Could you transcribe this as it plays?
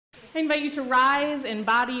I invite you to rise in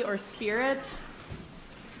body or spirit,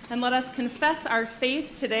 and let us confess our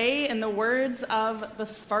faith today in the words of the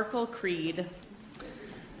Sparkle Creed.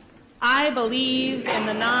 I believe in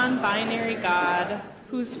the non-binary God,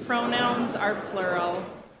 whose pronouns are plural.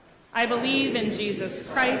 I believe in Jesus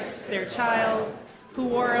Christ, their child, who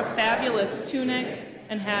wore a fabulous tunic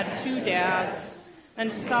and had 2 dads,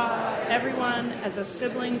 and saw everyone as a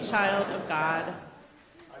sibling child of God.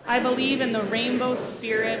 I believe in the rainbow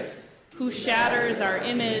spirit, who shatters our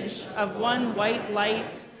image of one white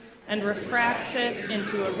light and refracts it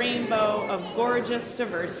into a rainbow of gorgeous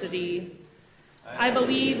diversity. I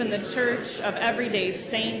believe in the Church of Everyday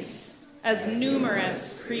Saints, as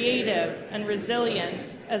numerous, creative, and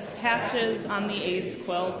resilient as patches on the AIDS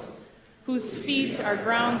quilt, whose feet are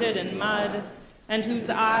grounded in mud and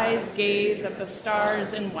whose eyes gaze at the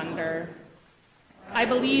stars in wonder. I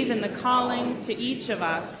believe in the calling to each of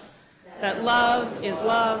us that love is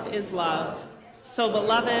love is love. So,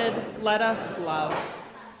 beloved, let us love.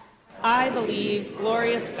 I believe,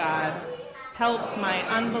 glorious God, help my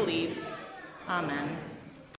unbelief. Amen.